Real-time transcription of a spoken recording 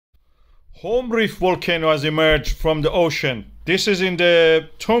Home Reef volcano has emerged from the ocean. This is in the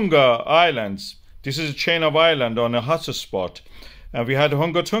Tonga Islands. This is a chain of islands on a hot spot. And we had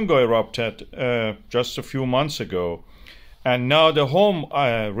Tonga erupted just a few months ago. And now the home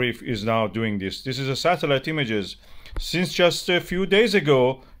reef is now doing this. This is a satellite images. Since just a few days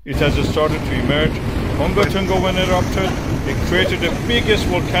ago, it has started to emerge. Tonga when erupted, it created the biggest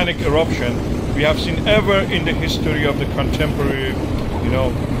volcanic eruption we have seen ever in the history of the contemporary,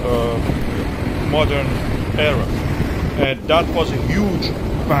 modern era. And that was a huge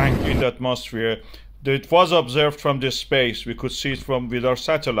bang in the atmosphere. It was observed from this space. We could see it with our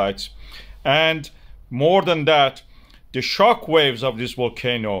satellites. And more than that, the shock waves of this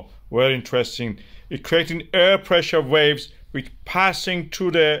volcano were interesting. It created air pressure waves which passing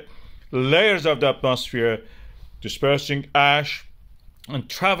through the layers of the atmosphere, dispersing ash and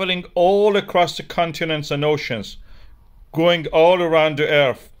traveling all across the continents and oceans, going all around the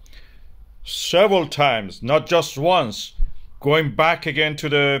earth several times, not just once, going back again to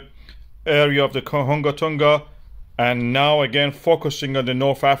the area of the Tonga, and now again focusing on the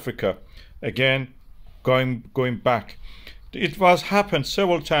North Africa, again going back. It was happened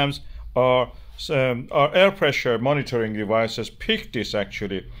several times. Our air pressure monitoring devices picked this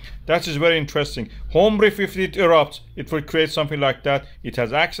actually. That is very interesting. Home Reef, if it erupts, it will create something like that. It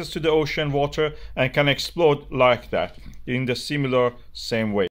has access to the ocean water and can explode like that in the same way.